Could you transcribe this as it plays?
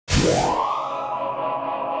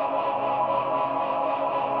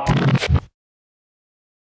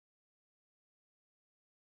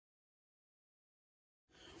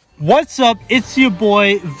What's up? It's your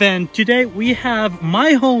boy Ven. Today we have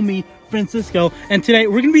my homie Francisco, and today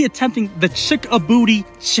we're gonna be attempting the Chick-a-Booty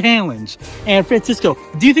challenge. And Francisco,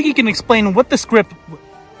 do you think you can explain what the script?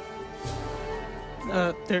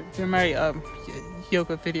 They're my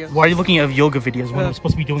yoga videos. Why are you looking at yoga videos when we're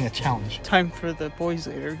supposed to be doing a challenge? Time for the boys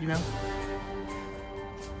later, you know.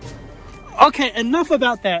 Okay, enough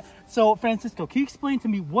about that. So Francisco, can you explain to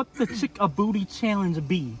me what the Chick-a-Booty challenge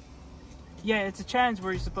be? Yeah, it's a challenge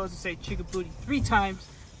where you're supposed to say Chick-a-Booty 3 times,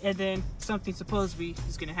 and then something supposedly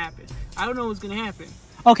is gonna happen. I don't know what's gonna happen.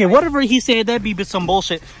 Okay, whatever he said, that'd be some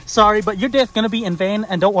bullshit. Sorry, but your death's gonna be in vain,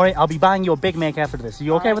 and don't worry, I'll be buying you a Big Mac after this. Are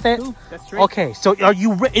you okay with that? Cool. That's right. Okay, so are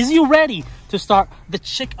you? Is you ready to start the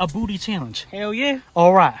Chick-a-Booty challenge? Hell yeah.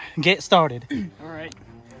 All right, get started. All right.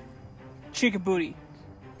 Chick-a-Booty.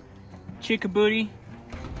 Chick-a-Booty.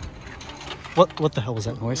 What the hell was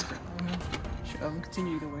that noise?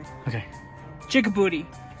 Continue either way. Okay. Chick-a-Booty.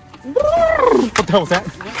 What the hell was that?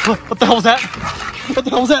 What the hell was that? What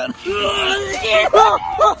the hell was that? Oh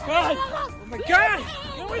my god!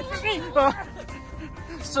 Get away from me!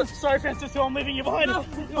 Sorry, Francisco, I'm leaving you behind.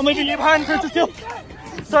 I'm leaving you behind, Francisco.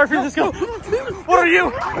 Sorry, Francisco. What are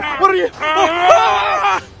you? What are you?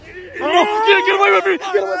 Oh, get away with me!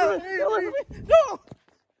 Get away from me! Get away from me! No!